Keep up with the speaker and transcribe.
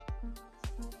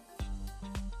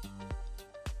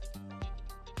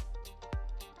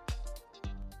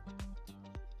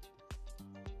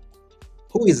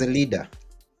Who is a leader?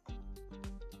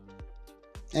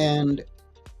 And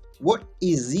what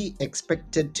is he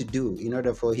expected to do in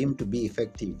order for him to be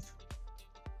effective?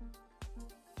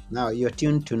 Now, you're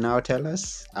tuned to Now Tell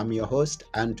Us. I'm your host,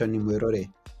 Anthony Murore.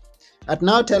 At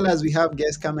Now Tell Us, we have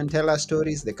guests come and tell us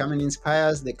stories. They come and inspire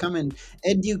us. They come and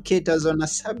educate us on a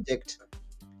subject.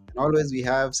 And always we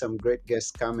have some great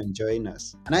guests come and join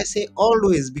us. And I say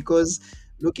always because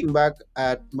looking back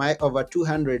at my over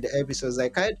 200 episodes, I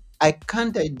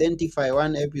can't identify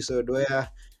one episode where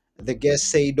the guest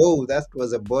said, "Oh, that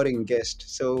was a boring guest."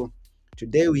 So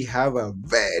today we have a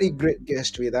very great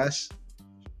guest with us.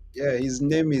 Yeah, his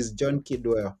name is John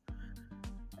Kidwell,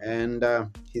 and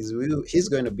he's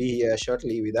going to be here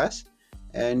shortly with us,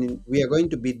 and we are going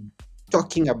to be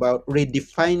talking about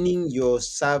redefining your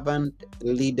servant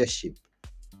leadership.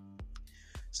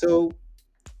 So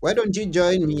why don't you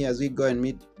join me as we go and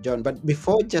meet John? But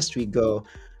before just we go,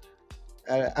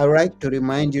 I'd like to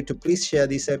remind you to please share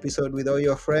this episode with all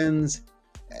your friends.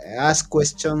 Ask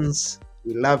questions.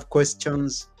 We love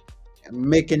questions.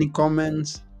 Make any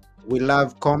comments. We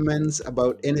love comments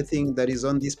about anything that is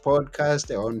on this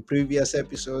podcast or on previous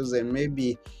episodes, and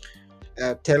maybe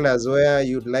tell us where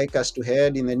you'd like us to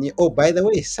head in the near. Oh, by the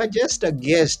way, suggest a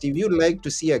guest. If you'd like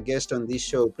to see a guest on this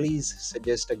show, please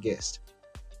suggest a guest.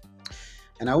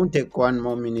 And I won't take one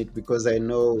more minute because I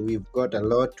know we've got a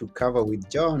lot to cover with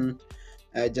John.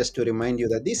 Just to remind you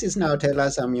that this is Now Tell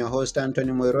Us. I'm your host,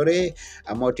 Anthony Moirore,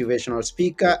 a motivational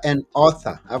speaker and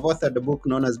author. I've authored a book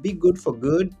known as Be Good for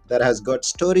Good that has got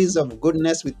stories of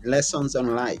goodness with lessons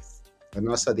on life. And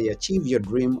also the Achieve Your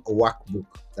Dream workbook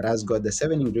that has got the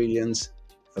 7 ingredients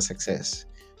for success.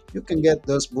 You can get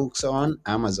those books on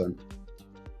Amazon.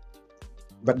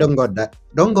 But don't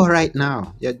go right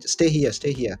now. Yeah, stay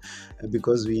here,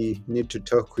 because we need to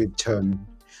talk with John.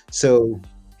 So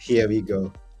here we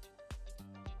go.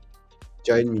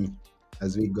 Join me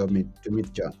as we go meet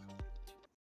John.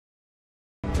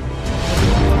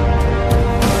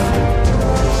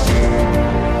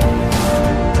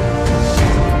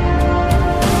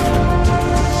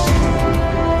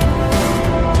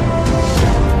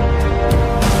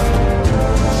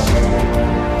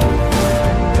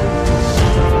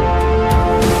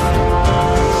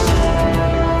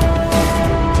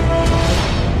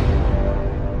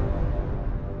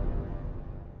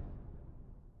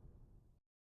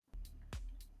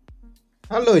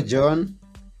 Hello, John.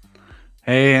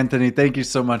 Hey, Anthony, thank you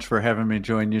so much for having me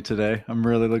join you today. I'm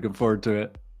really looking forward to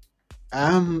it.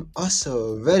 I'm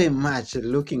also very much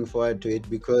looking forward to it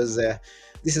because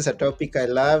this is a topic I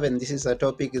love, and this is a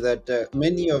topic that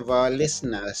many of our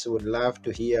listeners would love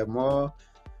to hear more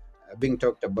being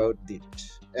talked about it.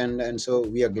 And so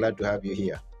we are glad to have you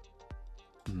here.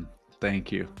 Mm,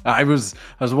 Thank you. I was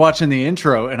watching the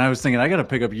intro and I was thinking I got to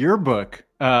pick up your book.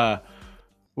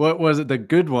 What was it? The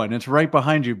good one. It's right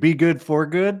behind you. Be good for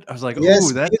good. I was like, oh,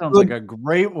 Yes, that be sounds like good. a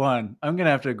great one. I'm gonna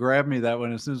have to grab me that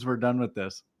one as soon as we're done with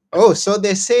this. Oh, so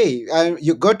they say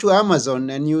you go to Amazon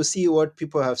and you see what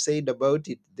people have said about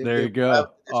it. They There you have go.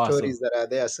 the stories Awesome. that are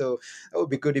there. So that would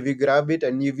be good if you grab it.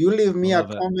 And if you leave me a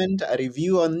Love it. comment, a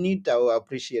review on it, I will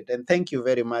appreciate. And thank you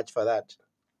very much for that.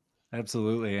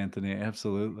 Absolutely, Anthony.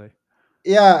 Absolutely.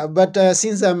 Yeah, but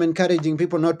since I'm encouraging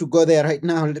people not to go there right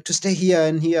now, to stay here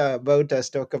and hear about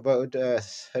us talk about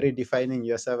redefining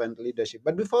your servant leadership.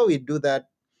 But before we do that,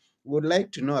 would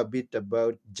like to know a bit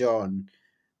about John.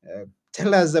 Uh,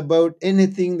 Tell us about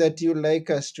anything that you like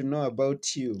us to know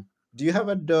about you. Do you have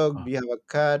a dog? Do you have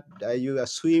a cat? Are you a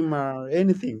swimmer?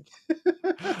 Anything?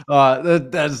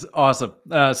 That's awesome.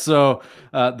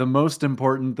 The most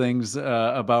important things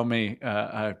about me,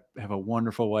 I have a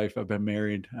wonderful wife. I've been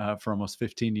married for almost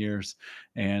 15 years,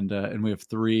 and we have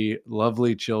three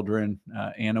lovely children,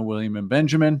 Anna, William, and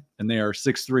Benjamin, and they are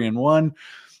 6, 3, and 1.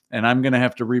 And I'm going to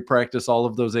have to repractice all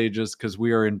of those ages because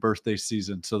we are in birthday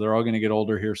season. So they're all going to get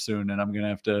older here soon, and I'm going to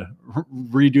have to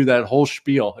redo that whole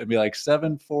spiel and be like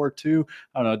 7, 4, 2.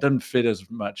 I don't know. It doesn't fit as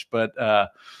much, but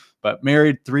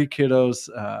married, three kiddos,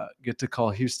 get to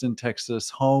call Houston, Texas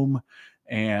home,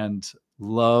 and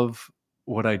love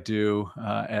what I do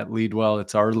at Leadwell.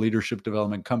 It's our leadership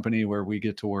development company where we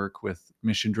get to work with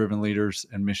mission-driven leaders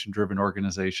and mission-driven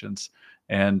organizations,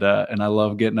 and I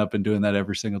love getting up and doing that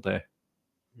every single day.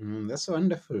 That's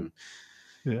wonderful.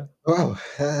 Yeah. Wow,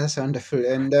 that's wonderful.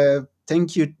 And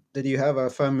thank you that you have a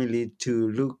family to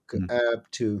look Mm. up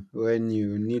to when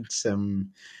you need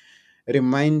some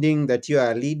reminding that you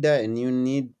are a leader and you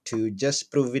need to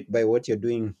just prove it by what you're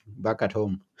doing back at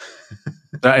home.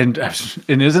 And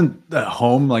and isn't the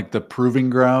home like the proving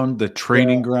ground, the Yeah.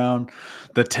 training ground,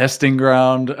 the testing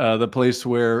ground, the place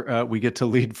where we get to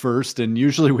lead first? And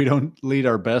usually we don't lead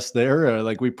our best there.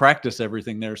 Like we practice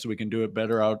everything there so we can do it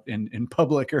better out in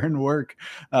public or in work.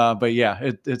 But yeah,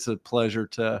 it's a pleasure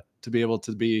to be able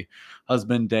to be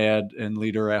husband, dad, and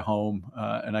leader at home.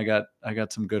 And I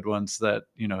got some good ones that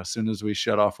as soon as we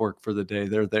shut off work for the day,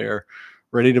 they're there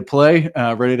ready to play,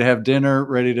 ready to have dinner,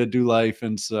 ready to do life.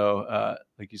 And so,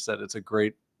 like you said, it's a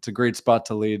great spot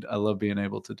to lead. I love being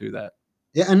able to do that.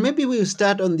 Yeah, and maybe we'll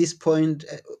start on this point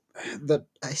that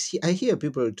I hear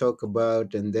people talk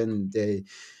about, and then they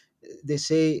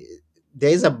say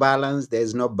there is a balance, there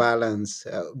is no balance.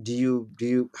 How do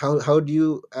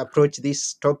you approach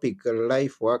this topic,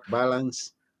 life work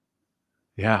balance?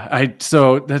 Yeah,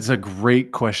 so that's a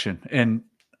great question. And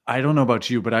I don't know about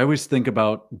you, but I always think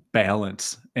about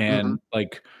balance Hmm. and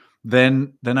like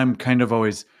then I'm kind of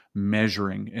always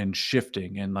measuring and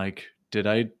shifting and like did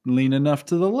I lean enough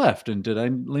to the left and did I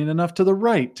lean enough to the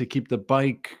right to keep the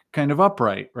bike kind of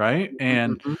upright, right?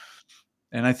 Hmm.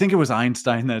 And I think it was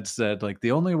Einstein that said like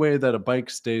the only way that a bike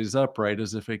stays upright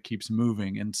is if it keeps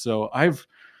moving. And so I've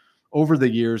over the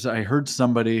years, I heard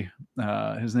somebody,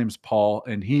 his name's Paul,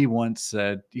 and he once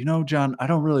said, John, I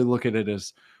don't really look at it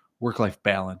as work life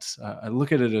balance. I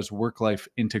look at it as work life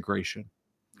integration,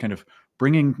 kind of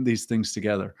bringing these things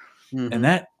together. And Hmm.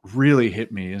 that really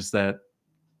hit me is that,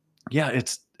 yeah,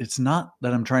 it's not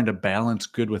that I'm trying to balance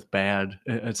good with bad.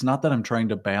 It's not that I'm trying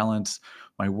to balance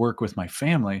my work with my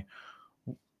family.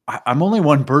 I'm only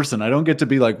one person. I don't get to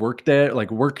be like work dad, like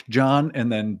work John,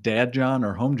 and then dad John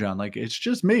or home John. Like it's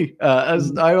just me.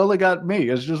 As I only got me.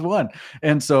 It's just one,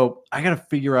 and so I got to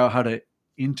figure out how to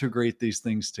integrate these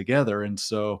things together. And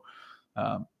so,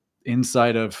 um,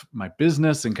 inside of my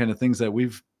business and kind of things that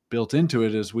we've built into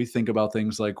it is we think about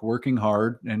things like working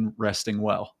hard and resting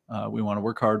well. We want to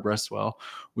work hard, rest well.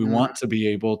 We Hmm. want to be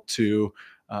able to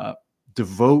uh,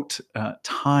 devote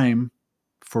time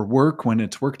for work when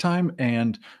it's work time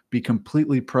and be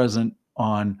completely present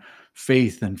on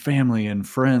faith and family and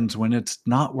friends when it's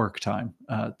not work time.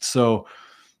 So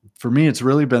for me, it's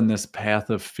really been this path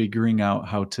of figuring out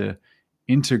how to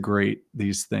integrate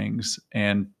these things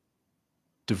and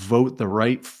devote the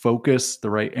right focus, the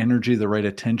right energy, the right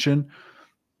attention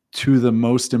to the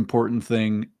most important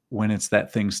thing when it's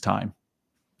that thing's time.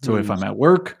 So if Hmm. I'm at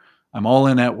work, I'm all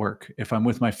in at work. If I'm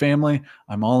with my family,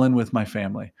 I'm all in with my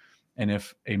family. And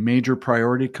if a major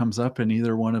priority comes up in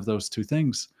either one of those two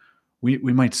things, we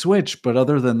might switch. But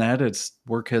other than that, it's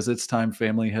work has its time,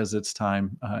 family has its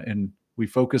time, and we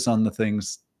focus on the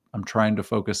things I'm trying to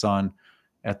focus on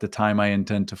at the time I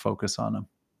intend to focus on them.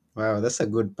 Wow, that's a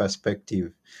good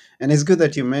perspective. And it's good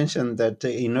that you mentioned that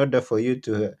in order for you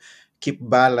to keep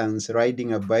balance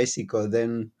riding a bicycle,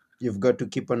 then you've got to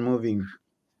keep on moving.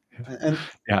 And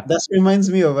Yeah. that reminds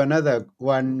me of another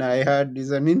one I heard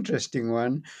is an interesting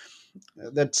one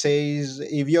that says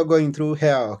if you're going through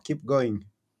hell, keep going.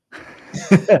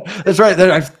 That's right.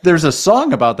 There's a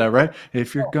song about that, right?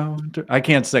 If you're going to, I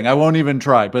can't sing. I won't even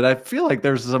try. But I feel like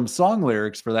there's some song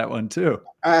lyrics for that one too.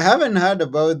 I haven't heard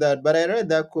about that, but I read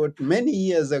that quote many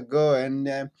years ago, and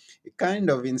it kind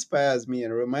of inspires me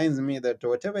and reminds me that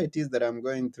whatever it is that I'm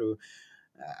going through,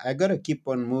 I gotta keep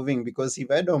on moving, because if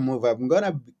I don't move, I'm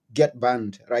gonna get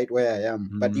burned right where I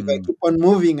am. But if I Mm, keep on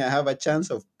moving, I have a chance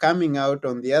of coming out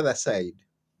on the other side.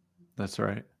 that's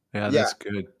right. Yeah, Yeah, that's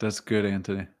good. That's good,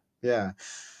 Anthony. yeah.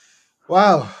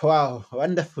 Wow, wow,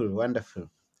 wonderful, wonderful.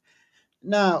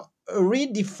 Now,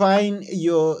 redefine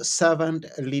your servant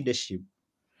leadership.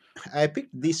 I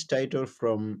picked this title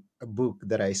from a book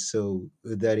that I saw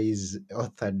that is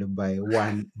authored by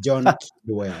one John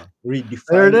Kidwell.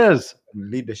 There it Redefine is.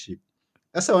 leadership.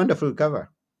 That's a wonderful cover.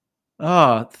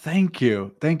 Oh, thank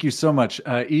you. Thank you so much.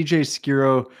 EJ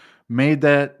Skiro made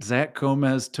that. Zach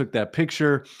Gomez took that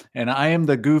picture, and I am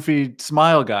the goofy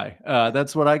smile guy.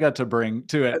 That's what I got to bring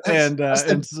to it. That's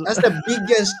And so,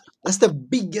 that's the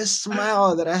biggest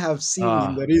smile that I have seen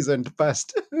in the ah, recent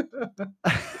past.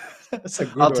 That's a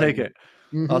good I'll take one. it.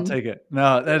 I'll Hmm. take it.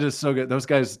 No, that is so good. Those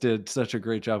guys did such a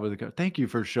great job with the code. Thank you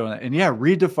for showing that. And yeah,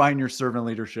 redefine your servant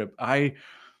leadership.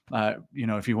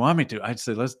 If you want me to, I'd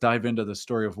say let's dive into the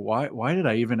story of why did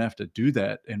I even have to do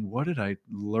that, and what did I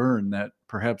learn that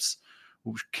perhaps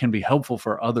can be helpful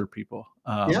for other people.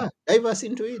 Yeah, dive us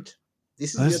into it.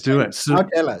 This is your Let's do time. it. Now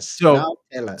tell us. Now So,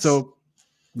 tell us. so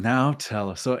now tell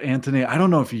us. So, Anthony, I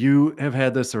don't know if you have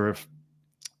had this or if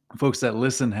folks that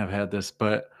listen have had this,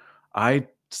 but I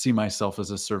see myself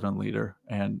as a servant leader,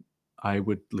 and I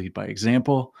would lead by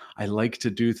example. I like to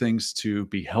do things to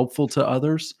be helpful to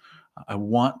others. I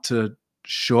want to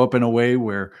show up in a way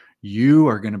where you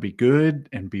are going to be good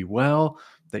and be well,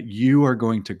 that you are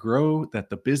going to grow, that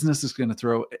the business is going to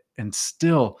throw. And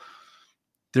still,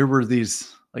 there were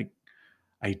these like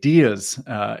ideas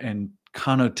and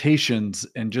connotations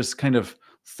and just kind of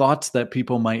thoughts that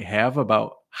people might have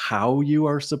about how you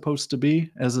are supposed to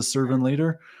be as a servant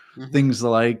leader. Mm-hmm. Things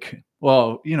like,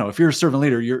 well, if you're a servant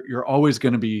leader, you're always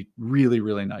going to be really,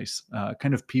 really nice,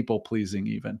 kind of people pleasing,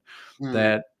 even Mm-hmm.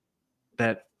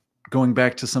 that going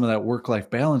back to some of that work life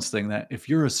balance thing. That if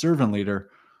you're a servant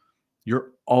leader,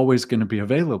 you're always going to be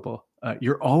available.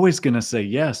 You're always going to say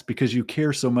yes because you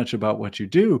care so much about what you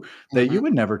do that Mm-hmm. you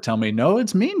would never tell me no.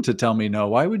 It's mean to tell me no.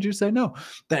 Why would you say no?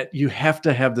 That you have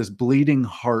to have this bleeding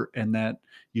heart, and that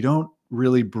you don't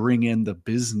really bring in the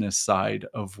business side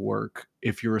of work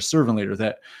if you're a servant leader,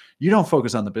 that you don't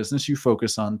focus on the business, you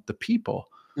focus on the people.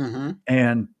 Mm-hmm.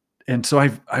 And so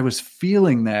I was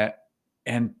feeling that,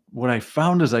 and what I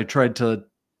found as I tried to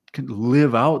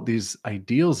live out these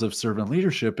ideals of servant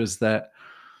leadership is that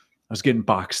I was getting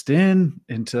boxed in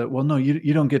into, well, no,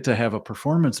 you don't get to have a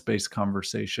performance-based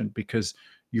conversation because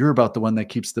you're about the one that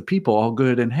keeps the people all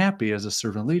good and happy as a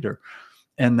servant leader.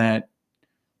 And that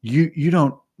you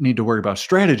don't need to worry about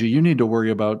strategy. You need to worry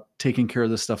about taking care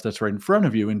of the stuff that's right in front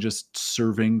of you and just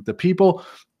serving the people.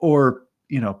 Or,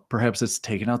 perhaps it's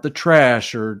taking out the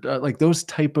trash, or like those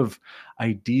type of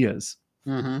ideas.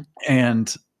 Mm-hmm.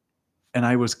 And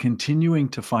I was continuing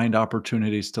to find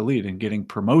opportunities to lead and getting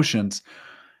promotions.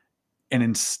 And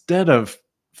instead of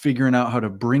figuring out how to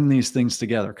bring these things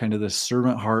together, kind of this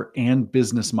servant heart and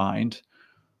business mind,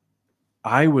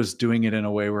 I was doing it in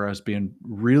a way where I was being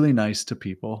really nice to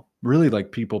people, really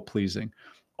like people pleasing,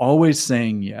 always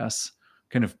saying yes,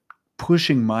 kind of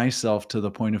pushing myself to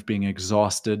the point of being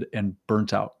exhausted and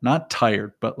burnt out, not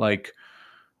tired, but like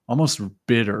almost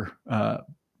bitter,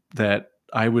 that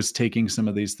I was taking some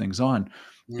of these things on.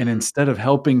 And Mm-hmm. instead of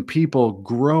helping people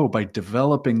grow by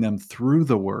developing them through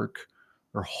the work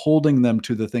or holding them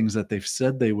to the things that they've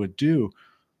said they would do,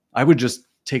 I would just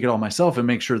take it all myself and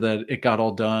make sure that it got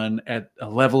all done at a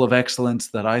level of excellence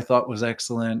that I thought was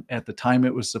excellent at the time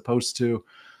it was supposed to.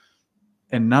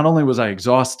 And not only was I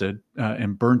exhausted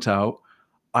and burnt out,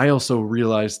 I also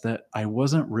realized that I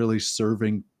wasn't really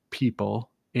serving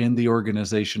people in the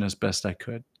organization as best I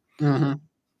could. Mm-hmm.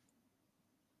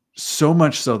 So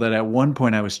much so that at one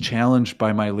point I was challenged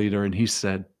by my leader, and he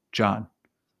said, "John,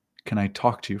 can I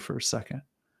talk to you for a second?"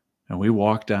 And we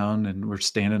walked down and we're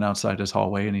standing outside his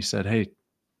hallway, and he said, "Hey,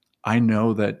 I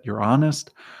know that you're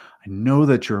honest. I know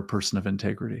that you're a person of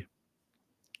integrity.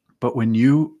 But when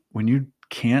you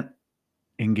can't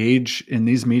engage in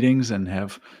these meetings and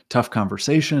have tough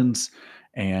conversations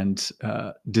and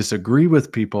disagree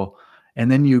with people,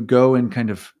 and then you go and kind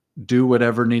of do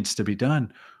whatever needs to be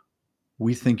done,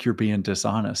 we think you're being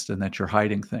dishonest and that you're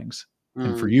hiding things.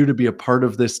 And for Mm-hmm. you to be a part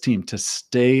of this team, to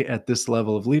stay at this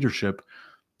level of leadership,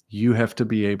 you have to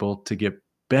be able to get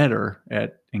better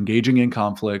at engaging in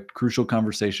conflict, crucial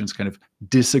conversations, kind of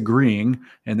disagreeing,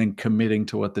 and then committing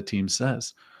to what the team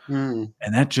says." Mm-hmm.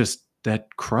 And that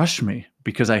crushed me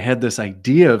because I had this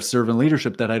idea of servant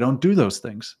leadership that I don't do those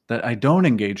things, that I don't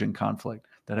engage in conflict,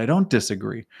 that I don't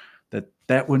disagree,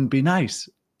 that wouldn't be nice.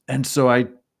 And so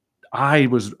I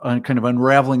was kind of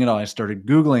unraveling it all. I started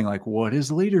Googling, like, what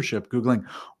is leadership? Googling,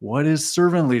 what is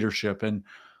servant leadership? And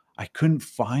I couldn't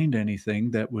find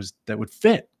anything that would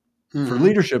fit for Mm-hmm.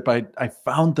 leadership. I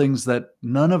found things that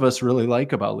none of us really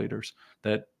like about leaders.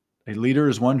 That a leader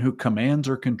is one who commands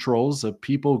or controls a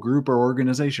people, group, or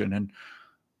organization, and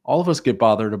all of us get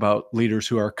bothered about leaders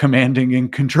who are commanding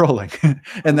and controlling.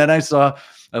 And then I saw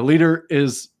a leader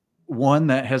is one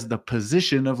that has the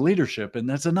position of leadership, and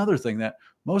that's another thing that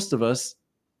most of us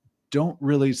don't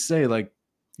really say, like,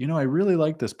 I really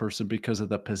like this person because of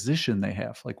the position they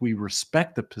have. Like, we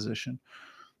respect the position.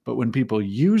 But when people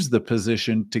use the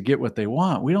position to get what they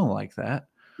want, we don't like that.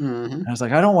 Mm-hmm. And I was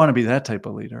like, I don't want to be that type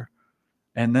of leader.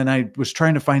 And then I was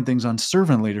trying to find things on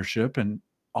servant leadership, and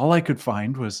all I could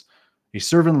find was a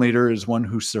servant leader is one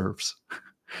who serves.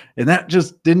 And that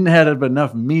just didn't have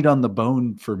enough meat on the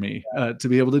bone for me to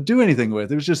be able to do anything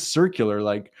with. It was just circular.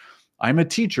 Like, I'm a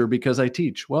teacher because I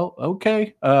teach. Well,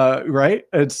 okay, right.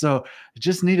 And so it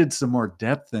just needed some more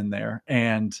depth in there.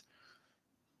 And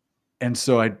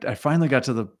so I finally got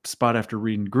to the spot after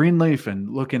reading Greenleaf and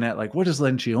looking at, like, what does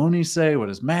Lencioni say? What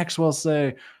does Maxwell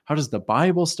say? How does the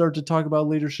Bible start to talk about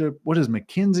leadership? What does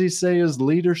McKinsey say is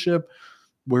leadership?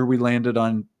 Where we landed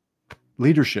on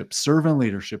leadership, servant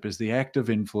leadership, is the act of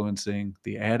influencing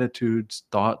the attitudes,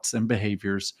 thoughts, and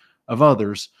behaviors of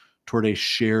others toward a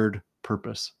shared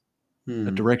purpose, a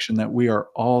Hmm. direction that we are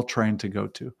all trying to go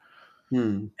to.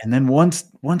 Hmm. And then once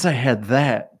I had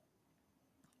that,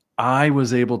 I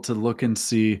was able to look and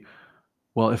see,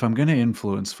 well, if I'm going to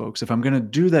influence folks, if I'm going to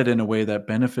do that in a way that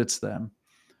benefits them,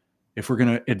 if we're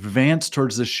going to advance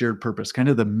towards this shared purpose, kind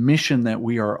of the mission that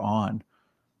we are on,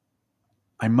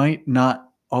 I might not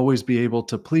always be able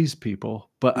to please people,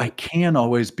 but I can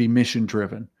always be mission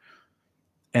driven.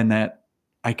 And that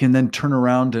I can then turn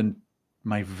around and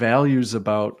my values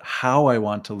about how I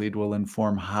want to lead will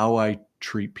inform how I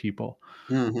treat people.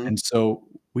 Mm-hmm. And so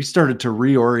we started to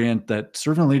reorient that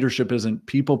servant leadership isn't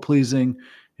people pleasing,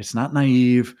 it's not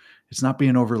naive, it's not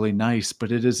being overly nice,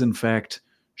 but it is in fact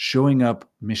showing up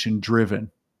mission driven,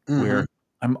 Mm-hmm. where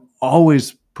I'm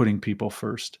always putting people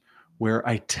first, where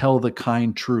I tell the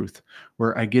kind truth,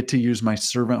 where I get to use my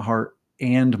servant heart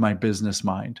and my business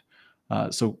mind.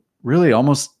 So, really,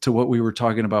 almost to what we were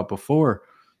talking about before,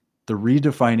 the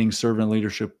redefining servant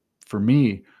leadership for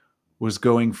me was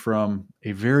going from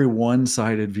a very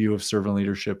one-sided view of servant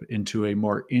leadership into a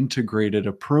more integrated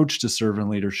approach to servant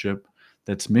leadership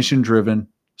that's mission driven,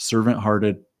 servant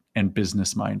hearted, and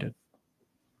business minded.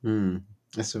 Hmm.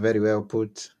 That's very well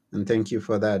put, and thank you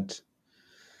for that.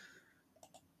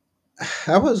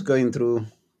 I was going through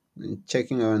and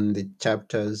checking on the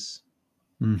chapters,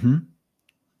 Hmm.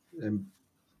 um,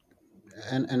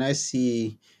 and I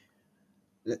see.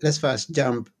 Let's first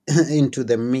jump into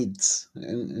the myths,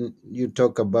 and you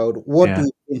talk about what Yeah.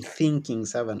 we've been thinking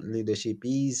servant leadership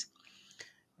is,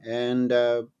 and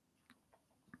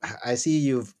I see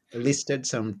you've listed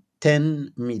some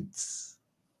 10 myths.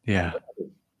 Yeah.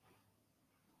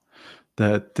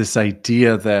 This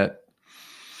idea that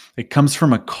it comes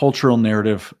from a cultural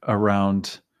narrative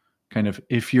around kind of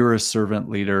if you're a servant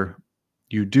leader,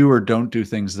 you do or don't do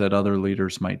things that other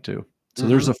leaders might do. So Mm-hmm.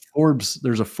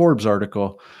 there's a Forbes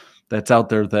article that's out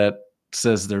there that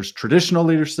says there's traditional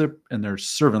leadership and there's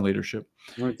servant leadership.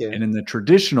 Okay. And in the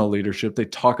traditional leadership, they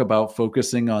talk about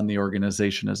focusing on the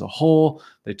organization as a whole.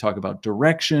 They talk about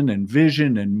direction and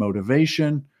vision and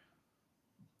motivation.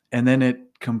 And then it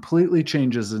completely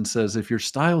changes and says if your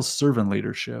style is servant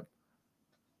leadership,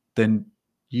 then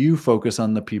you focus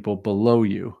on the people below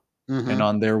you and Mm-hmm.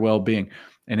 on their well-being.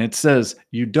 And it says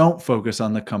you don't focus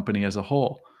on the company as a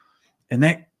whole. And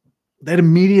that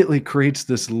immediately creates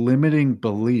this limiting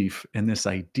belief and this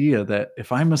idea that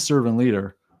if I'm a servant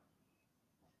leader,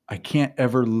 I can't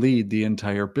ever lead the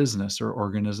entire business or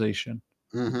organization.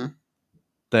 Mm-hmm.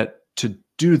 That to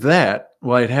do that,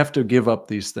 well, I'd have to give up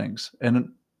these things.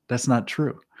 And that's not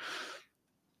true.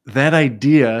 That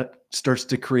idea starts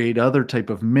to create other type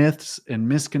of myths and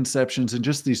misconceptions and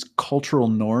just these cultural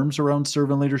norms around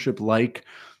servant leadership, like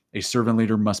a servant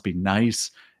leader must be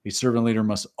nice, a servant leader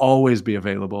must always be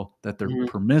available, that they're Mm-hmm.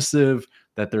 permissive,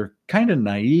 that they're kind of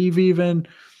naive even,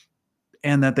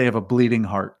 and that they have a bleeding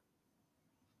heart.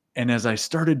 And as I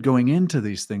started going into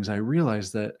these things, I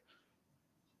realized that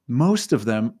most of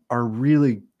them are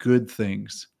really good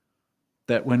things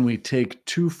that when we take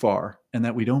too far and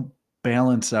that we don't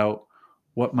balance out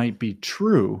what might be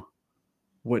true,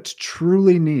 what's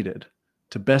truly needed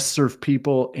to best serve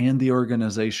people and the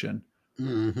organization,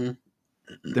 Mm-hmm.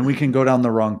 then we can go down the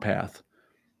wrong path.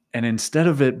 And instead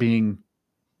of it being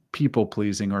people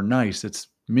pleasing or nice, it's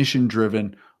mission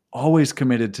driven, always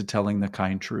committed to telling the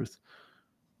kind truth.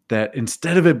 That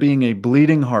instead of it being a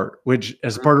bleeding heart, which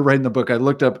as part of writing the book, I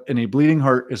looked up, and a bleeding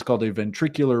heart is called a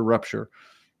ventricular rupture.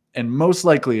 And most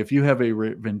likely, if you have a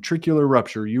ventricular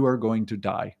rupture, you are going to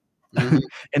die. Mm-hmm.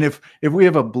 And if we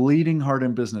have a bleeding heart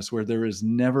in business where there is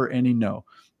never any no,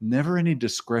 never any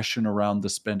discretion around the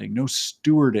spending, no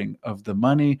stewarding of the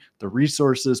money, the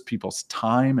resources, people's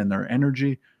time and their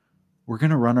energy, we're going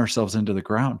to run ourselves into the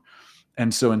ground.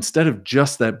 And so instead of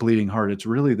just that bleeding heart, it's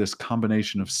really this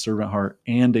combination of servant heart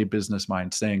and a business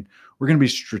mind saying we're going to be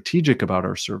strategic about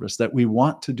our service, that we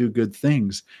want to do good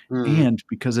things. Mm-hmm. And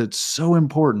because it's so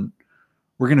important,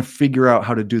 we're going to figure out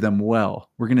how to do them well.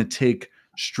 We're going to take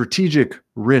strategic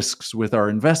risks with our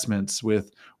investments,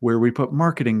 with where we put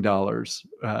marketing dollars,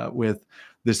 with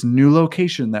this new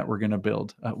location that we're going to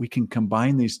build. We can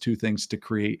combine these two things to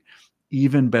create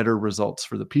even better results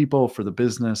for the people, for the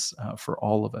business, for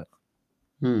all of it.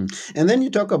 Hmm. And then you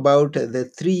talk about the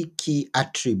 3 key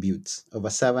attributes of a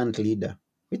servant leader.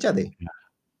 Which are they?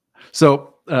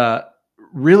 So,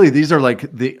 really, these are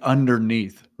like the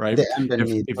underneath, right? The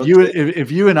underneath. Okay.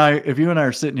 If you and I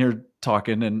are sitting here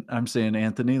talking, and I'm saying,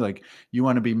 Anthony, like you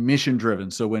want to be mission driven.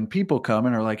 So when people come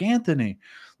and are like, Anthony,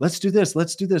 let's do this,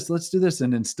 let's do this, let's do this,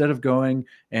 and instead of going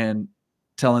and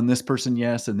telling this person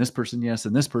yes and this person yes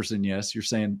and this person yes, you're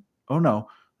saying, oh no,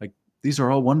 like these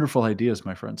are all wonderful ideas,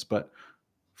 my friends, but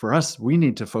for us, we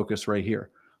need to focus right here.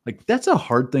 Like that's a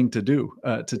hard thing to do,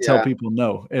 to tell Yeah. people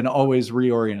no and always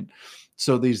reorient.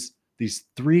 So these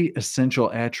three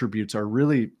essential attributes are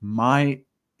really my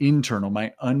internal,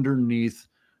 my underneath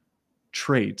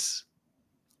traits,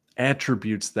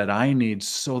 attributes that I need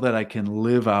so that I can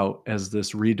live out as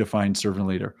this redefined servant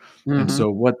leader. And Mm-hmm.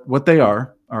 so what they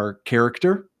are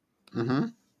character, Mm-hmm.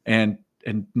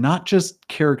 and not just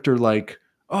character like,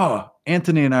 oh,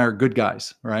 Anthony and I are good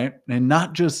guys, right? And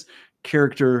not just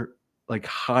character like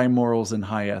high morals and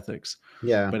high ethics,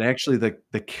 Yeah. but actually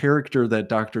the character that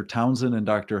Dr. Townsend and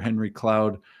Dr. Henry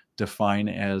Cloud define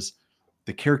as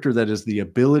the character that is the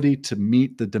ability to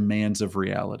meet the demands of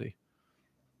reality.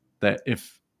 That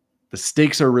if the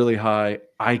stakes are really high,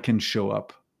 I can show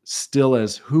up still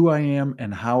as who I am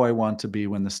and how I want to be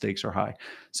when the stakes are high.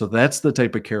 So that's the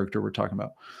type of character we're talking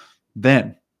about.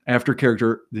 Then, after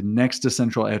character, the next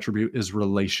essential attribute is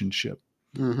relationship.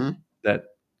 Mm-hmm. That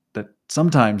that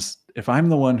sometimes if I'm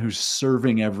the one who's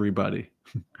serving everybody,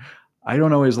 I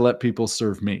don't always let people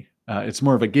serve me. It's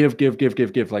more of a give, give, give,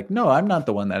 give, give. Like, no, I'm not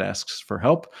the one that asks for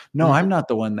help. No, Mm-hmm. I'm not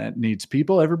the one that needs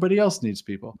people. Everybody else needs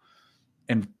people.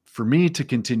 And for me to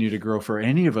continue to grow, for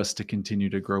any of us to continue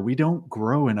to grow, we don't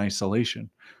grow in isolation.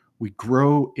 We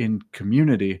grow in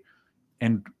community,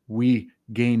 and we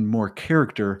gain more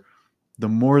character the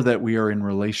more that we are in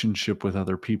relationship with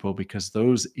other people, because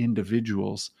those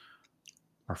individuals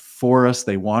are for us.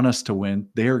 They want us to win.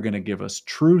 They are going to give us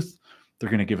truth. They're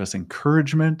going to give us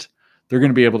encouragement. They're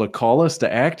going to be able to call us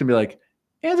to act and be like,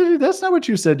 Anthony, that's not what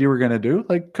you said you were going to do.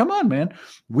 Like, come on, man.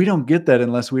 We don't get that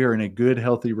unless we are in a good,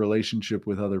 healthy relationship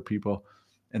with other people.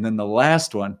 And then the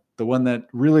last one, the one that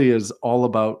really is all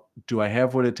about, do I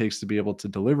have what it takes to be able to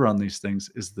deliver on these things,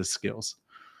 is the skills.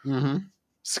 Mm-hmm.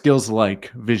 Skills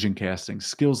like vision casting,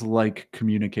 skills like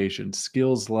communication,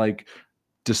 skills like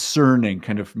discerning,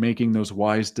 kind of making those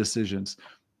wise decisions,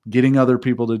 getting other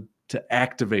people to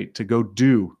activate, to go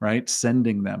do, right?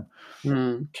 Sending them.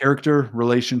 Mm-hmm. Character,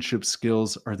 relationship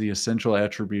skills are the essential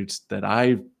attributes that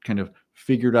I've kind of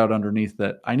figured out underneath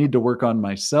that I need to work on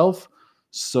myself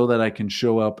so that I can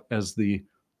show up as the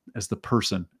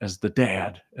person, as the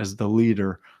dad, as the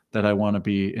leader that I want to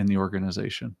be in the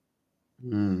organization.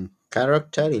 Mm.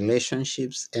 Character,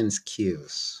 relationships, and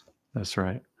skills. That's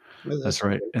right. Well, That's that's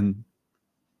right. And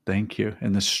thank you.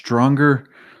 And the stronger,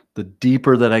 the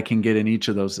deeper that I can get in each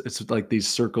of those, it's like these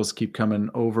circles keep coming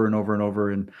over and over and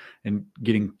over, and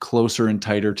getting closer and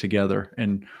tighter together.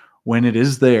 And when it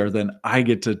is there, then I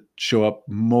get to show up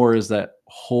more as that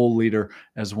whole leader,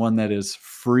 as one that is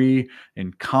free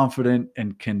and confident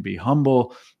and can be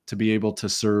humble to be able to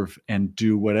serve and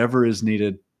do whatever is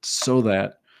needed so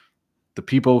that the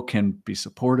people can be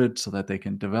supported, so that they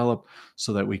can develop,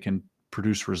 so that we can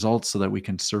produce results, so that we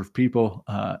can serve people,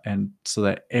 and so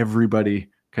that everybody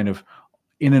kind of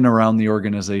in and around the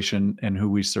organization and who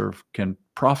we serve can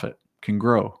profit, can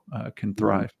grow, can mm.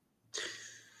 thrive.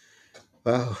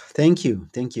 Wow. Thank you.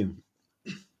 Thank you.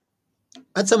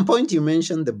 At some point, you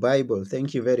mentioned the Bible.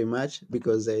 Thank you very much,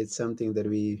 because it's something that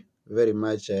we very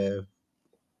much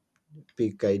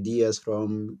pick ideas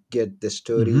from, get the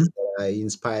stories Hmm. that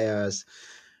inspire us.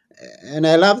 And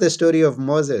I love the story of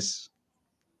Moses.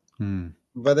 Mm.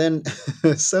 But then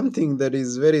something that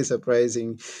is very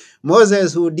surprising,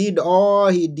 Moses, who did all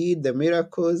he did, the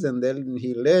miracles, and then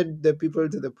he led the people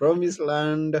to the promised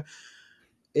land.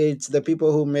 It's the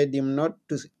people who made him not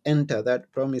to enter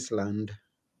that promised land,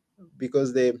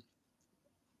 because they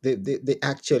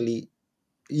actually,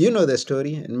 you know the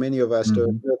story, and many of us Hmm.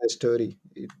 know the story.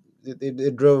 They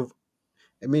drove.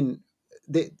 I mean,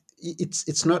 they.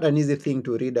 It's not an easy thing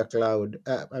to read a crowd.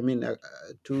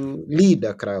 To lead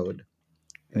a crowd.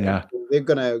 Uh, Yeah. they're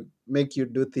gonna make you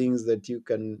do things that you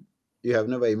have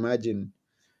never imagined.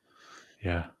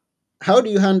 Yeah. How do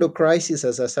you handle crisis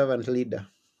as a servant leader?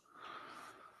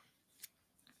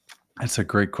 That's a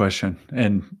great question.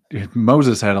 And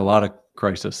Moses had a lot of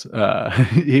crisis.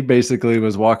 He basically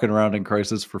was walking around in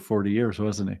crisis for 40 years,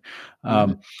 wasn't he?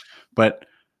 Hmm. But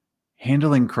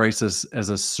handling crisis as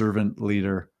a servant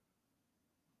leader,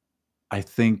 I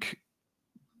think,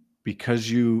 because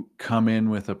you come in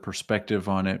with a perspective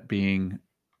on it being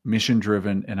mission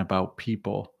driven and about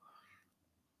people,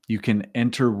 you can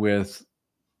enter with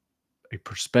a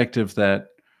perspective that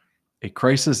a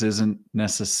crisis isn't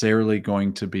necessarily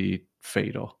going to be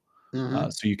fatal. Hmm.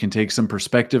 So you can take some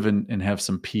perspective and have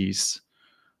some peace.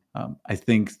 I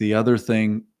think the other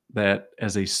thing that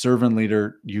as a servant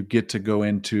leader, you get to go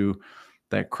into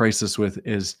that crisis with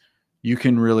is, you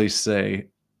can really say,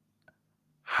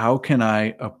 how can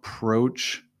I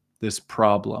approach this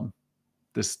problem,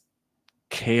 this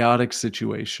chaotic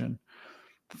situation,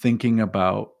 thinking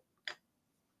about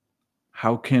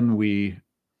how can we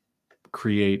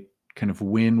create kind of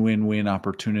win-win-win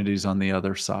opportunities on the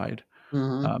other side.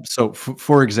 Mm-hmm.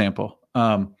 For example,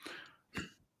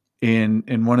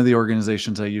 in one of the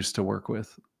organizations I used to work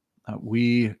with,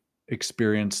 we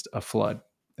experienced a flood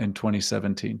in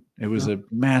 2017. It was a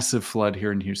massive flood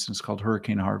here in Houston. It's called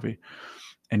Hurricane Harvey.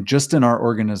 And just in our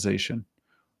organization,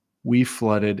 we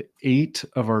flooded 8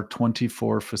 of our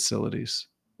 24 facilities,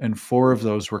 and 4 of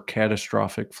those were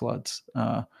catastrophic floods.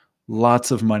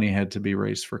 Lots of money had to be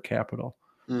raised for capital.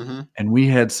 Mm-hmm. And we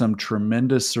had some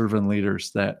tremendous servant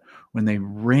leaders that when they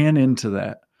ran into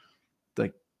that,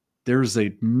 like there's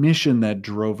a mission that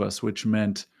drove us, which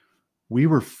meant we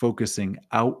were focusing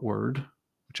outward,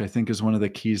 which I think is one of the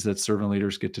keys that servant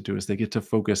leaders get to do is they get to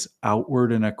focus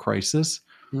outward in a crisis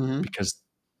Mm-hmm.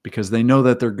 because they know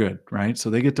that they're good, right? So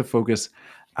they get to focus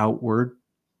outward,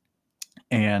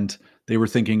 and they were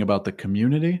thinking about the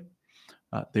community.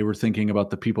 They were thinking about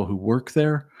the people who work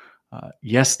there.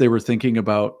 Yes, they were thinking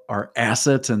about our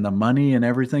assets and the money and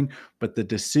everything, but the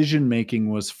decision making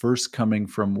was first coming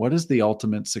from what does the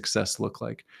ultimate success look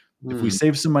like? If we Mm-hmm.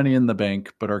 save some money in the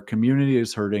bank, but our community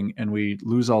is hurting and we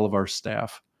lose all of our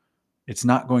staff, it's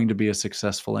not going to be a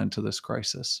successful end to this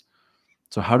crisis.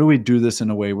 So, how do we do this in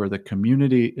a way where the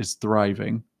community is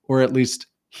thriving or at least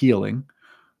healing,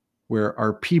 where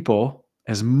our people,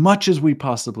 as much as we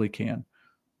possibly can,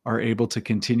 are able to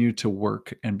continue to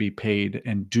work and be paid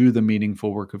and do the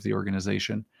meaningful work of the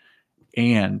organization?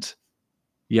 And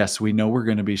yes, we know we're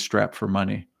going to be strapped for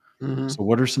money. Mm-hmm. So,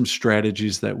 what are some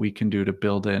strategies that we can do to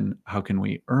build in? How can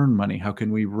we earn money? How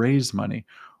can we raise money?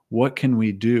 What can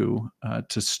we do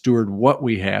to steward what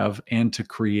we have and to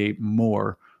create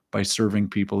more by serving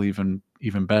people even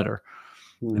better?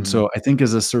 And Mm-hmm. so, I think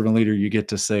as a servant leader, you get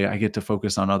to say, I get to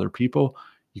focus on other people.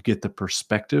 You get the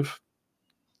perspective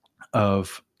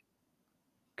of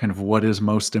kind of what is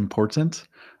most important.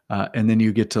 And then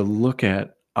you get to look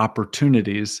at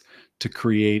opportunities to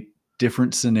create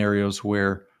different scenarios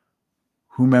where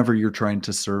whomever you're trying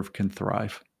to serve can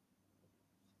thrive.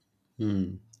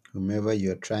 Mm. Whomever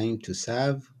you're trying to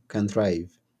serve can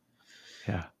thrive.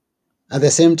 Yeah. At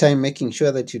the same time, making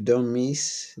sure that you don't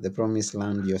miss the promised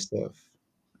land yourself.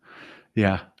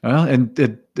 Yeah. Well, and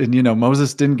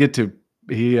Moses didn't get to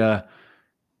he uh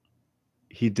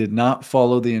he did not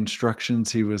follow the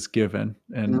instructions he was given,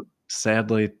 Mm. and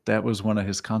sadly that was one of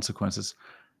his consequences.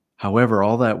 However,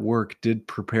 all that work did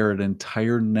prepare an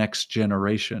entire next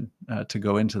generation to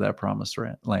go into that promised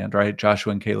land, right?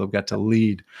 Joshua and Caleb got to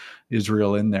lead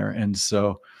Israel in there. And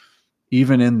so,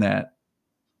 even in that,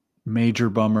 major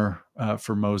bummer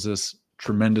for Moses,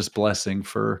 tremendous blessing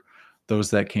for those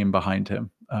that came behind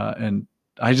him. And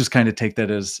I just kind of take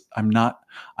that as I'm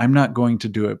not going to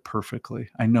do it perfectly.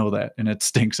 I know that, and it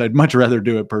stinks. I'd much rather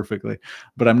do it perfectly,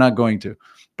 but I'm not going to.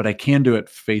 But I can do it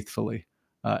faithfully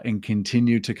and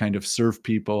continue to kind of serve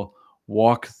people,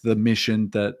 walk the mission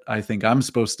that I think I'm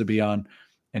supposed to be on,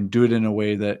 and do it in a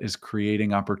way that is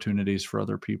creating opportunities for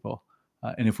other people.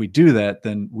 And if we do that,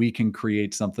 then we can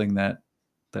create something that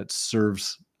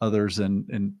serves others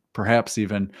and perhaps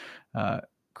even uh,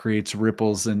 creates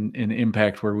ripples and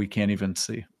impact where we can't even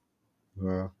see.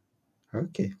 Wow.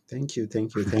 Okay. Thank you.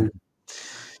 Thank you. Thank you.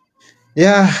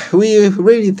 Yeah, we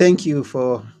really thank you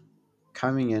for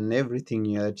coming and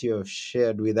everything that you have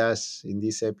shared with us in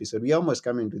this episode. We're almost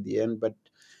coming to the end, but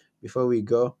before we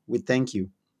go, we thank you.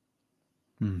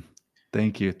 Mm.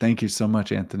 Thank you. Thank you so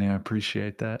much, Anthony. I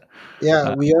appreciate that. Yeah,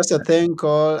 Uh, we also thank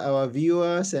all our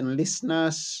viewers and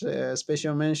listeners.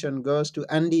 Special mention goes to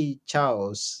Andy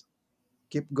Charles.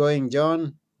 Keep going,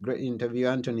 John. Great interview,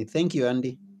 Anthony. Thank you,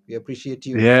 Andy. We appreciate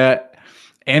you. yeah,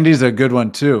 Andy's a good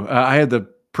one too. I had the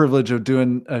privilege of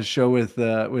doing a show with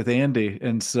Andy,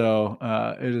 and so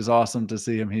it is awesome to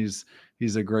see him.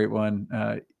 He's a great one.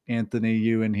 Anthony,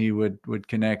 you and he would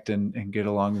connect and get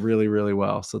along really really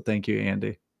well. So thank you,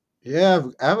 Andy. Yeah,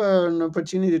 I've an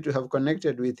opportunity to have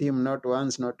connected with him not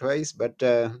once, not twice, but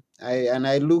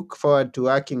I look forward to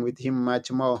working with him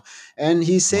much more. And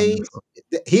he says Wonderful.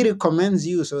 he recommends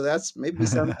you, so that's maybe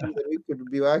something that we could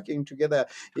be working together.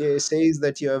 He says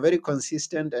that you are very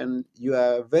consistent and you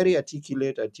are very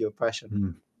articulate at your passion.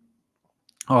 Mm.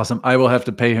 Awesome. I will have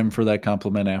to pay him for that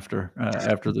compliment after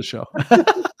the show.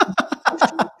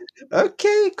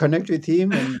 Okay, connect with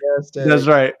him and just That's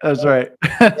right. That's right.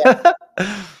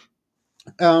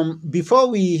 before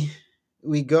we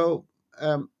go.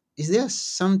 Is there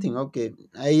something? Okay,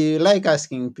 I like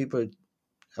asking people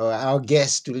or our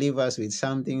guests to leave us with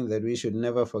something that we should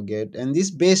never forget. And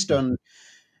this based on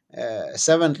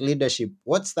servant leadership.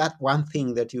 What's that one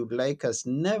thing that you'd like us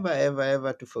never, ever,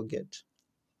 ever to forget?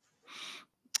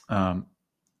 Um,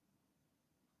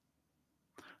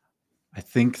 I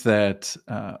think that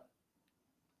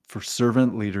for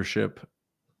servant leadership,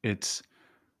 it's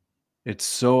it's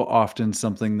so often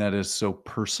something that is so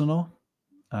personal,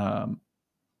 um,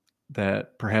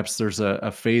 that perhaps there's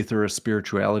a faith or a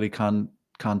spirituality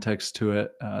context to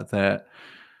it, that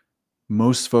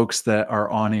most folks that are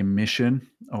on a mission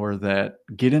or that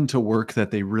get into work that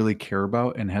they really care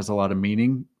about and has a lot of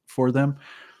meaning for them,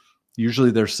 usually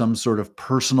there's some sort of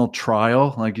personal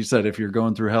trial. Like you said, if you're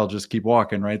going through hell, just keep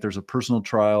walking, right? There's a personal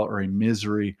trial or a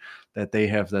misery that they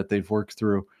have that they've worked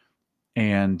through.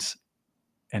 And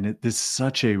this is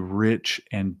such a rich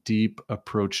and deep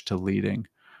approach to leading.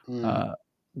 Mm, Uh,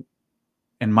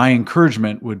 and my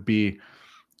encouragement would be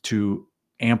to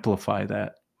amplify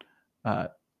that, uh,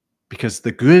 because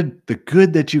the good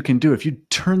that you can do, if you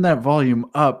turn that volume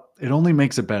up, it only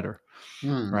makes it better,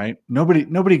 mm, right?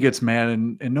 Nobody gets mad,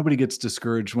 and nobody gets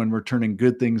discouraged when we're turning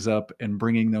good things up and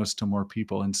bringing those to more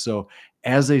people. And so,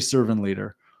 as a servant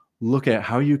leader, look at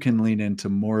how you can lean into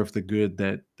more of the good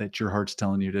that your heart's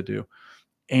telling you to do.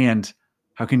 And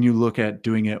how can you look at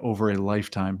doing it over a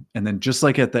lifetime? And then, just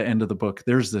like at the end of the book,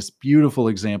 there's this beautiful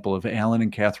example of Alan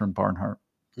and Catherine Barnhart,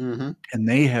 mhm, and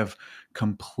they have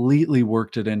completely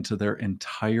worked it into their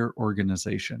entire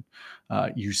organization.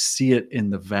 You see it in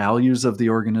the values of the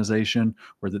organization,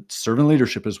 where the servant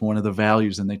leadership is one of the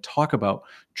values, and they talk about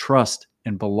trust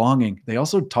and belonging. They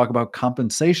also talk about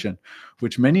compensation,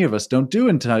 which many of us don't do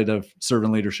inside of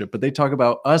servant leadership, but they talk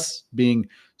about us being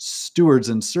stewards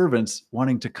and servants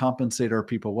wanting to compensate our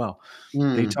people well. They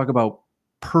mm, talk about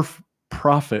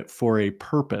profit for a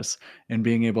purpose and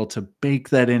being able to bake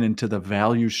that into the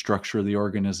value structure of the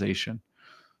organization.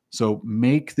 So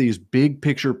make these big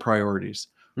picture priorities.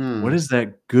 What mm, is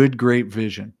that good, great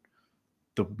vision?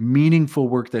 The meaningful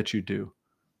work that you do,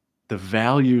 the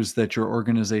values that your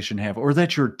organization have or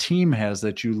that your team has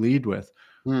that you lead with.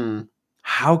 mm,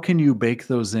 How can you bake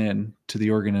those in to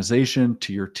the organization,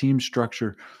 to your team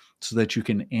structure, so that you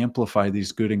can amplify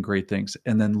these good and great things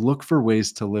and then look for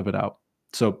ways to live it out?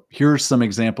 So here are some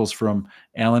examples from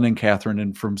Alan and Catherine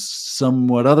and from some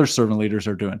what other servant leaders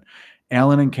are doing.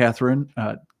 Alan and Catherine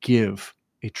give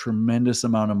a tremendous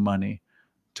amount of money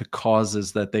to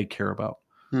causes that they care about.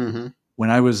 mhm. When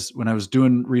I was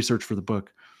doing research for the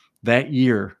book, that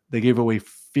year they gave away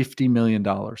 $50 million,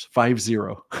 50,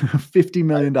 $50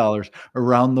 million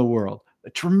around the world.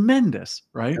 Tremendous,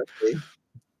 right? Okay.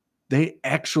 They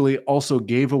actually also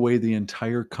gave away the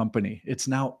entire company. It's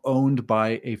now owned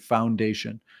by a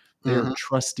foundation. They are Mhm,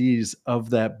 trustees of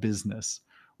that business,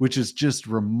 which is just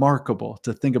remarkable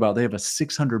to think about. They have a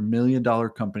 $600 million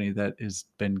company that has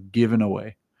been given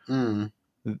away. mm.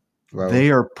 Wow.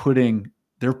 They are putting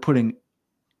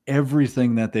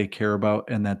everything that they care about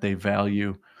and that they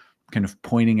value, kind of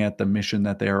pointing at the mission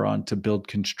that they are on to build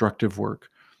constructive work,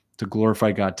 to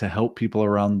glorify God, to help people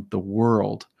around the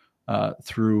world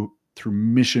through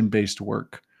mission based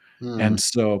work. Mm, And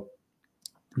so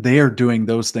they are doing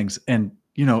those things, and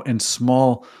in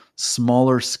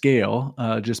smaller scale,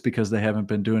 just because they haven't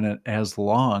been doing it as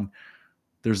long.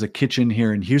 There's a kitchen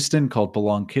here in Houston called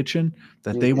Belong Kitchen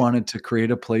that they yeah. wanted to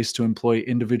create a place to employ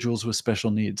individuals with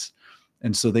special needs.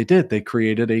 And so they did. They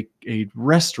created a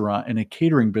restaurant and a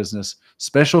catering business,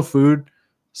 special food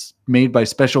made by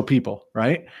special people,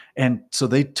 right? And so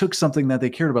they took something that they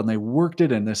cared about and they worked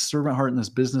it in this servant heart and this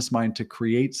business mind to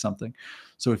create something.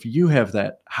 So if you have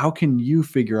that, how can you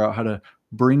figure out how to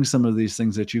bring some of these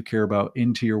things that you care about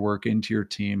into your work, into your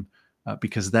team,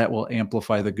 because that will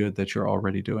amplify the good that you're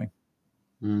already doing.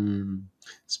 Mm.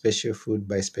 Special food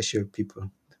by special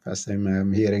people. First time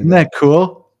I'm hearing Isn't that. that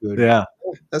cool? Good. Yeah.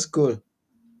 Yeah, that's cool.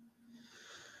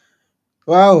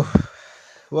 Wow.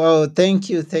 Wow. Thank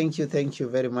you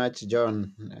very much,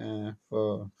 John,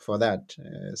 for that.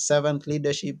 Servant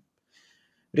leadership,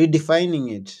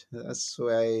 redefining it.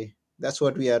 That's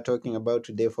what we are talking about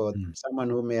today for Mm.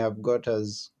 someone who may have got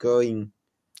us going.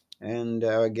 And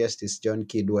our guest is John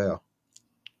Kidwell.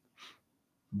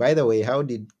 By the way, how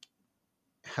did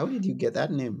you get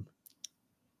that name?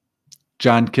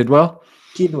 John Kidwell?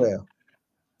 Kidwell.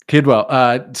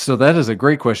 Kidwell. So that is a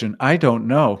great question. I don't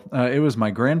know. It was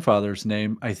my grandfather's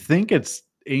name. I think it's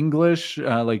English,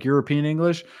 like European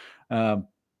English, um,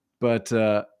 but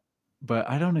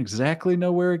I don't exactly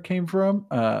know where it came from.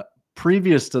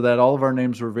 Previous to that, all of our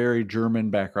names were very German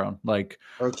background, like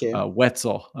Okay.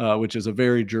 Wetzel, which is a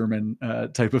very German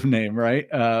type of name, right?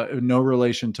 No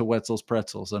relation to Wetzel's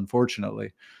Pretzels,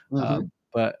 unfortunately. Mm-hmm.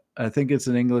 But I think it's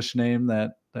an English name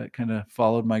that kind of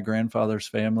followed my grandfather's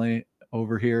family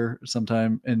over here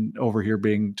sometime, and over here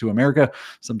being to America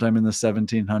sometime in the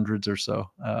 1700s or so.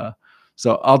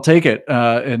 So I'll take it.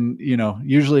 And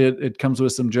usually it comes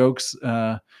with some jokes,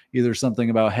 either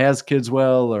something about has kids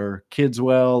well or kids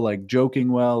well, like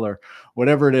joking well or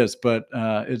whatever it is. But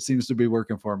it seems to be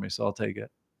working for me, so I'll take it.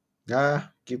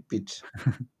 Ah, keep it,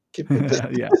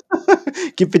 Yeah,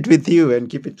 keep it with you and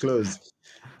keep it close.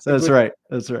 It's a that's good. right.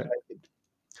 That's I right. like it.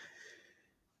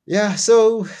 Yeah.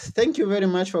 So thank you very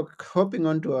much for hopping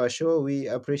onto our show. We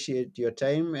appreciate your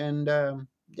time, and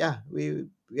yeah, we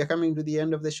are coming to the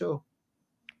end of the show.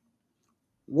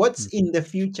 What's Mm. in the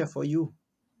future for you?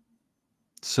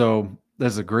 So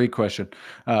that's a great question.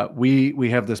 We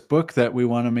have this book that we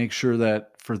want to make sure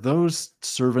that for those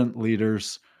servant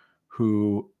leaders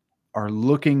who are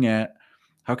looking at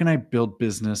how can I build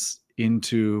business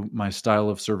into my style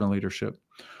of servant leadership,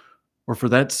 or for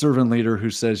that servant leader who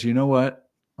says, you know what,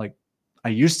 like I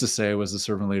used to say I was a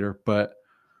servant leader, but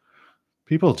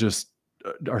people just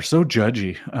are so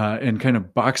judgy and kind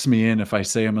of box me in if I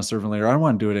say I'm a servant leader. I don't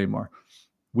want to do it anymore.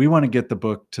 We want to get the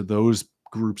book to those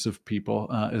groups of people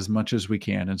as much as we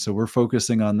can, and so we're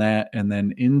focusing on that. And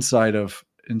then inside of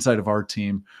our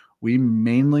team, we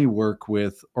mainly work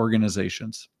with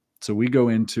organizations. So we go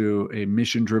into a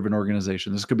mission driven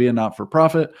organization. This could be a not for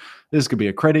profit, this could be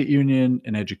a credit union,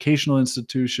 an educational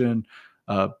institution,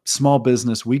 small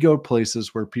business. We go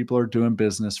places where people are doing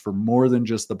business for more than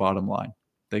just the bottom line.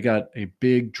 They got a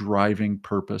big driving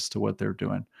purpose to what they're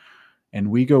doing, and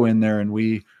we go in there and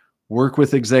we work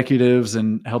with executives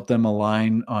and help them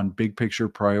align on big picture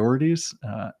priorities,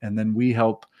 and then we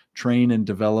help train and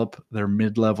develop their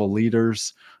mid-level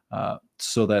leaders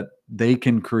so that they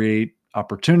can create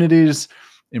opportunities,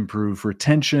 improve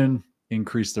retention,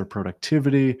 increase their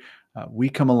productivity. We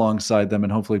come alongside them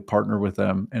and hopefully partner with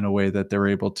them in a way that they're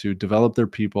able to develop their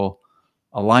people,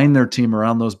 align their team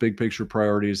around those big picture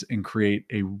priorities, and create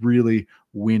a really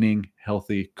winning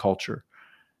healthy culture.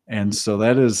 And so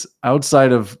that is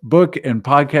outside of book and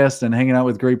podcast and hanging out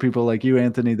with great people like you,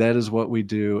 Anthony. That is what we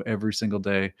do every single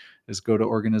day, is go to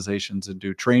organizations and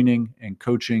do training and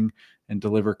coaching and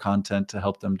deliver content to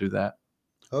help them do that.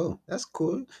 Oh, that's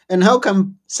cool. And how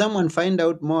can someone find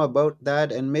out more about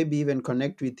that and maybe even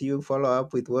connect with you, follow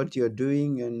up with what you're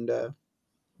doing, and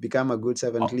become a good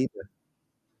servant leader?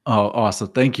 Oh, awesome.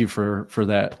 Thank you for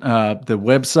that. The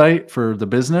website for the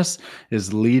business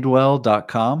is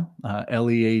leadwell.com,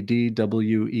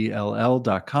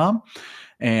 leadwell.com.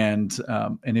 And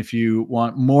if you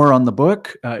want more on the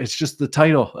book, it's just the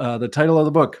title of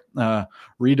the book,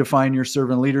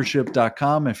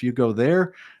 redefineyourservantleadership.com. If you go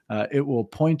there, it will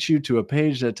point you to a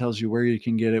page that tells you where you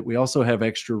can get it. We also have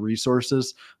extra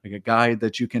resources, like a guide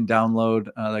that you can download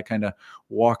that kind of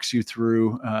walks you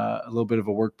through a little bit of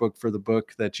a workbook for the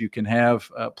book that you can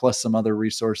have, plus some other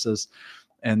resources.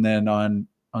 And then on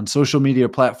social media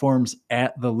platforms,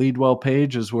 at the Leadwell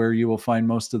page is where you will find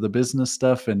most of the business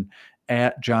stuff. And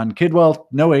at John Kidwell,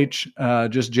 no H,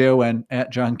 just JON,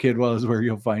 at John Kidwell is where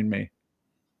you'll find me.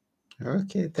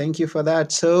 Okay, thank you for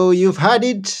that. So you've had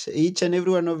it, each and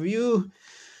every one of you.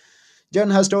 John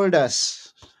has told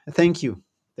us. Thank you.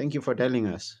 Thank you for telling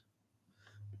us.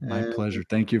 My And pleasure.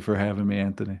 Thank you for having me,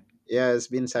 Anthony. yeah, it's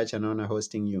been such an honor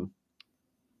hosting you.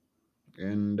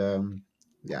 And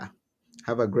yeah,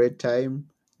 have a great time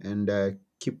and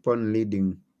keep on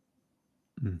leading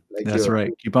like That's you're.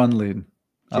 right. Keep on leading.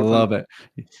 I Keep on. love it.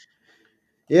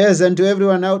 Yes, and to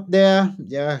everyone out there,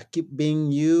 yeah, keep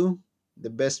being you, the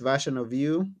best version of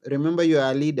you. Remember, you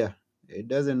are a leader. It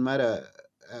doesn't matter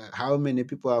how many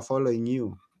people are following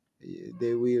you.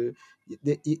 They will.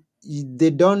 They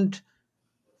don't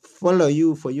follow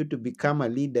you for you to become a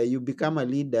leader. You become a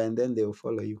leader, and then they will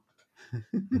follow you.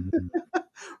 Mhm.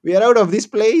 We are out of this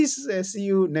place. See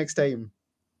you next time.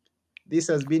 This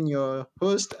has been your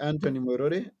host, Anthony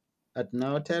Morore at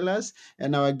Now Tell Us,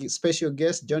 and our special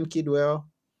guest, John Kidwell,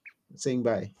 saying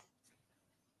bye.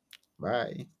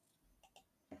 Bye.